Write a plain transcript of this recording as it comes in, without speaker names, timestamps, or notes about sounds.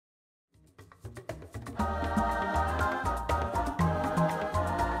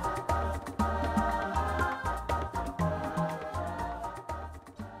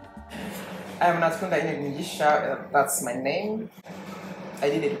I'm Natukunda Enid. That's my name. I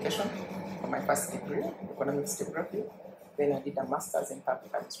did education for my first degree, economics geography. Then I did a master's in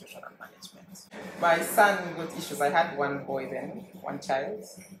public administration and management. My son got issues. I had one boy then, one child,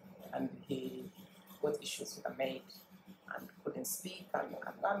 and he got issues with a maid and couldn't speak and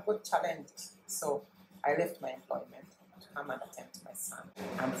got challenged. So I left my employment to come and attend to my son.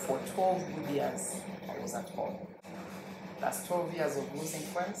 And for 12 good years, I was at home. That's 12 years of losing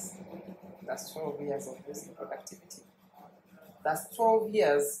friends. That's 12 years of losing productivity. That's 12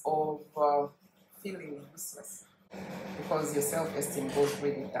 years of feeling useless because your self-esteem goes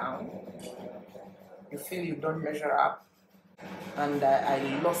really down. You feel you don't measure up, and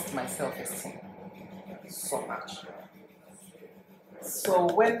I lost my self-esteem so much.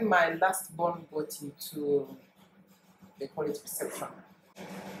 So when my last born got into, they call it reception,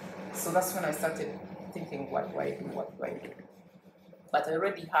 so that's when I started thinking, what do I do, what do I do? But I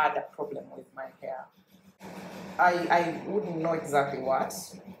already had a problem with my hair. I wouldn't know exactly what,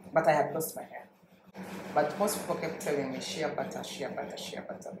 but I had lost my hair. But most people kept telling me, shea butter, shea butter, shea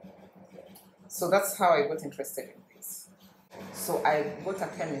butter. So that's how I got interested in this. So I got a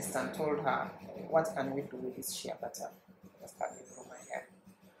chemist and told her, what can we do with this shea butter? What can we do my hair?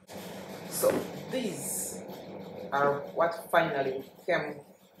 So these are what finally came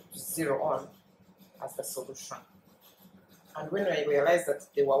to zero on as the solution. And when I realized that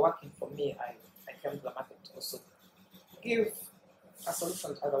they were working for me, I came to the market to also give a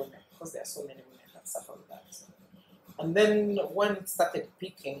solution to other women, because there are so many women that suffer with that. And then when it started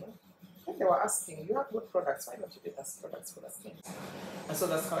peaking, then they were asking, you have good products, why don't you get us products for the skin? And so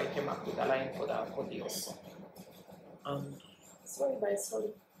that's how I came up with a line for the body also. And slowly by slowly,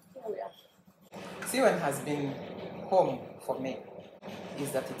 here we are. CWEN has been home for me,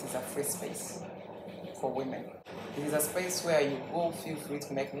 is that it is a free space for women. It is a space where you go, feel free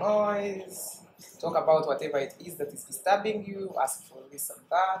to make noise, talk about whatever it is that is disturbing you, ask for this and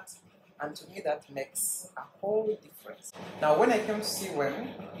that, and to me that makes a whole difference. Now when I came to CWEN,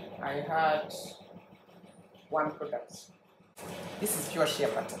 I had one product. This is pure shea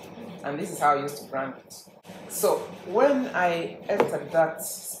butter, and this is how I used to brand it. So when I entered that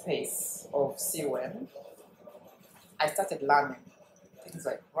space of CWEN, I started learning things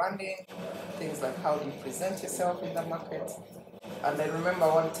like branding, things like how do you present yourself in the market. And I remember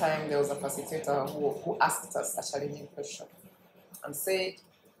one time there was a facilitator who asked us a challenging question and said,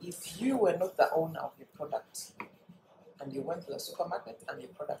 if you were not the owner of your product and you went to the supermarket and your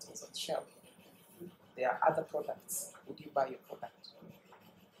product was on shelf, there are other products, would you buy your product?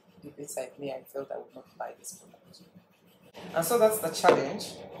 Deep inside me, I felt I would not buy this product. And so that's the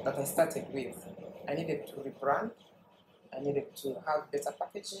challenge that I started with. I needed to rebrand. I needed to have better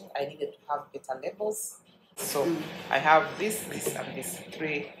packaging. I needed to have better labels. So I have this, and this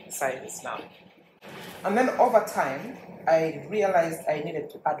 3 sizes now. And then over time, I realized I needed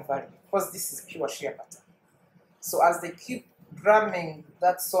to add value because this is pure shea butter. So as they keep drumming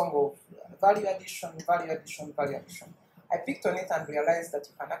that song of value addition, value addition, value addition, I picked on it and realized that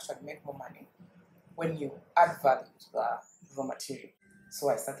you can actually make more money when you add value to the raw material. So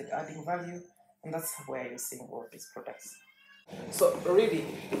I started adding value, and that's where you're seeing all these products. So really,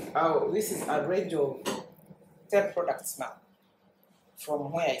 this is a range of 10 products now,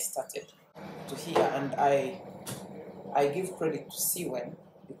 from where I started to here, and I give credit to CWEN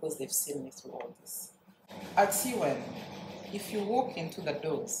because they've seen me through all this. At CWEN, if you walk into the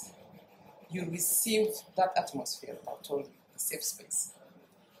doors, you receive that atmosphere that I told you, the safe space.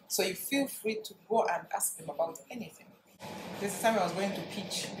 So you feel free to go and ask them about anything. This time I was going to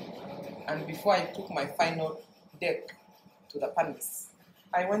pitch, and before I took my final deck to the panelists,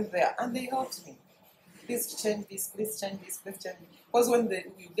 I went there and they helped me. Please change this, please change this, please change this. Because when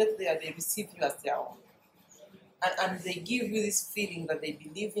you get there, they receive you as their own. And they give you this feeling that they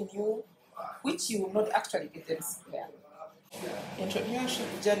believe in you, which you will not actually get elsewhere.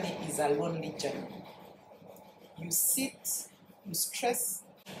 Entrepreneurship journey is a lonely journey. You sit, you stress,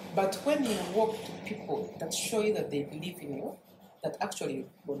 but when you walk to people that show you that they believe in you, that actually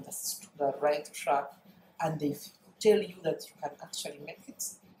you're on the right track, and they tell you that you can actually make it,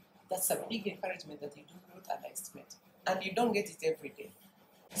 that's a big encouragement that you do not underestimate. And you don't get it every day.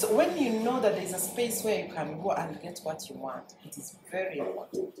 So when you know that there's a space where you can go and get what you want, it is very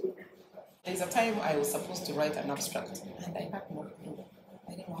important. There's a time I was supposed to write an abstract, and I had no clue.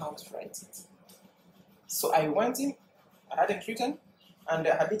 I didn't know how to write it. So I went in, I hadn't written, and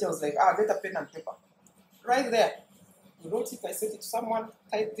Hadija was like, get a pen and paper. Right there. We wrote it, I sent it to someone,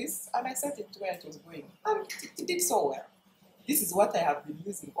 typed this, and I sent it to where it was going. And it did so well. This is what I have been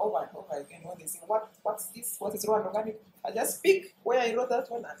using over and over again. When they say, what's this? What is raw and organic? I just pick where I wrote that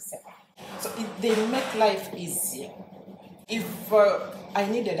one and sell. So they make life easier. If I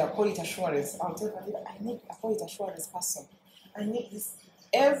needed a quality assurance, I'll tell them, I need a quality assurance person. I need this.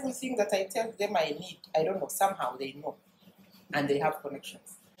 Everything that I tell them I need, I don't know, somehow they know. And they have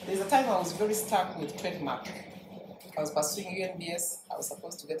connections. There's a time I was very stuck with trademark. I was pursuing UNBS. I was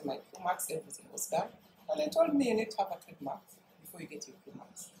supposed to get my marks. Everything was done. And they told me you need to have a trademark before you get your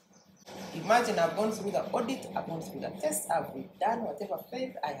marks. Imagine I've gone through the audit, I've gone through the test, I've done whatever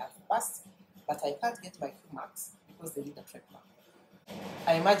failed, I have passed, but I can't get my marks because they need a trademark.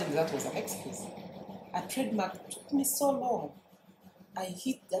 I imagine that was an excuse. A trademark took me so long. I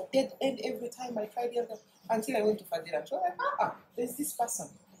hit the dead end every time I tried the other, until I went to Fadil and told them, there's this person.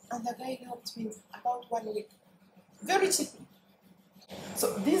 And the guy helped me about 1 week. Very cheaply.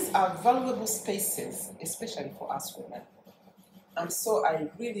 So these are valuable spaces, especially for us women. And so I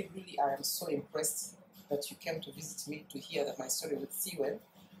really am so impressed that you came to visit me to hear that my story with CWEN.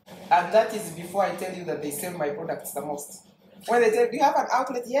 And that is before I tell you that they sell my products the most. When they tell you have an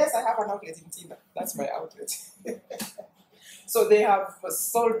outlet, yes, I have an outlet in Tina. That's my outlet. So they have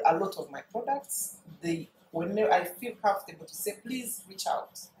sold a lot of my products. Whenever I feel comfortable to say, please reach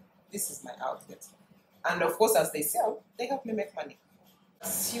out. This is my outlet. And of course, as they sell, they help me make money.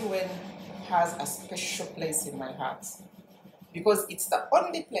 CWEN has a special place in my heart because it's the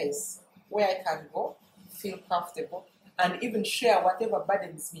only place where I can go, feel comfortable, and even share whatever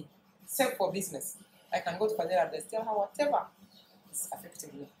burdens me. Same for business. I can go to Fadela and tell her whatever is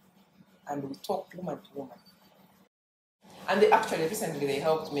affecting me. And we talk woman to woman. And recently they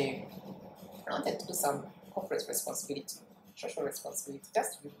helped me. I wanted to do some corporate responsibility, social responsibility,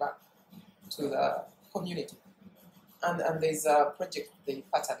 just to give back to the community. And there's a project they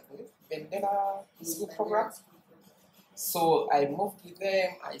partnered with, Vendela School Program. So I moved with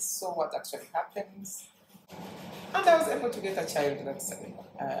them, I saw what actually happens. And I was able to get a child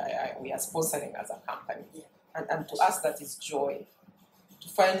that we are sponsoring as a company. And to us that is joy. To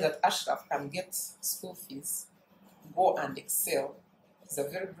find that Ashraf can get school fees, go and excel. He's a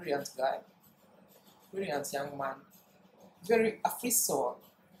very brilliant guy, brilliant young man, a free soul.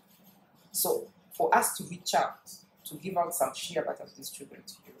 So for us to reach out, to give out some shea butter to these children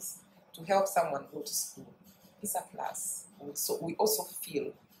to use, to help someone go to school, is a plus. So we also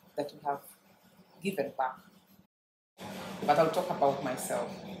feel that we have given back. But I'll talk about myself.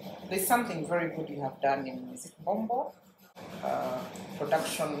 There's something very good you have done in, is it Bombo?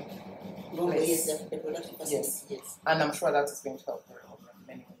 Production place. Yes, the production facility. Yes. And I'm sure that is going to help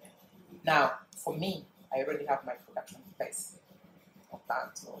many women. Now, for me, I already have my production place, or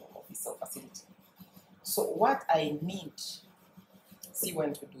plant, or office, or facility. So what I need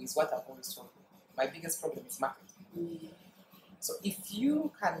CWEN to do is what I've always told you. My biggest problem is marketing. So if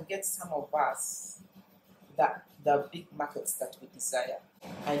you can get some of us the big markets that we desire,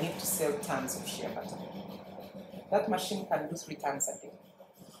 I need to sell tons of shea butter. That machine can do 3 tons a day.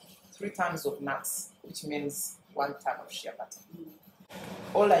 3 tons of nuts, which means 1 ton of shea butter.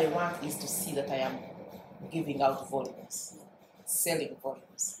 All I want is to see that I am giving out volumes, selling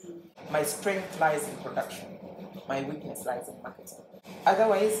volumes. My strength lies in production. My weakness lies in marketing.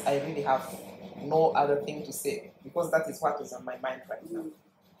 Otherwise, I really have no other thing to say because that is what is on my mind right now.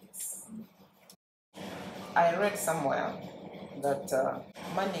 I read somewhere that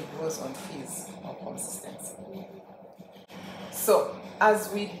money grows on trees of consistency. So as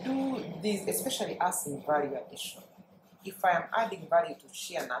we do this, especially us in value addition, if I am adding value to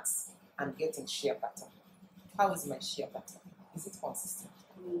shea nuts and getting shea butter, how is my shea butter? Is it consistent?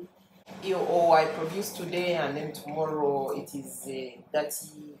 Or I produce today and then tomorrow it is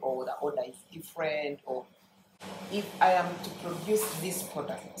dirty, or the order is different, or if I am to produce this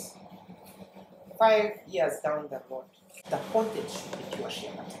product 5 years down the road, the content should be pure shea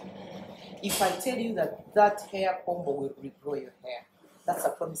butter. If I tell you that hair combo will regrow your hair, that's a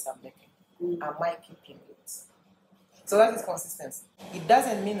promise I'm making. Am I keeping it? So that is consistency. It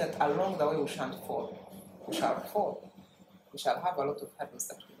doesn't mean that along the way we shan't fall. We shall fall. We shall have a lot of hurdles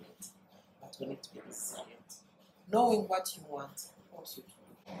that we need. But we need to be resilient. Knowing what you want, what you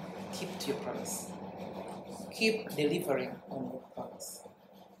do. Keep to your promise. Keep delivering on your promise.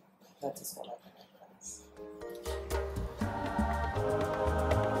 That is what I